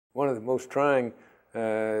most trying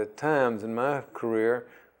times in my career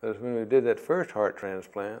was when we did that first heart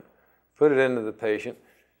transplant, put it into the patient,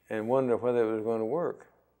 and wonder whether it was going to work.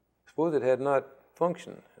 Suppose it had not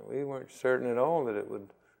functioned. We weren't certain at all that it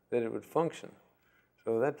would function.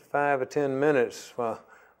 So that 5 or 10 minutes while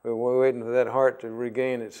we were waiting for that heart to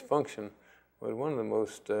regain its function was one of the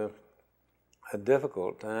most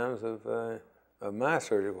difficult times of my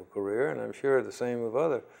surgical career, and I'm sure the same of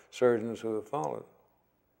other surgeons who have followed.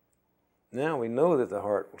 Now we know that the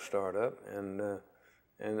heart will start up, and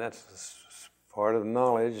that's part of the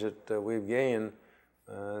knowledge that we've gained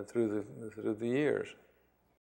through the years.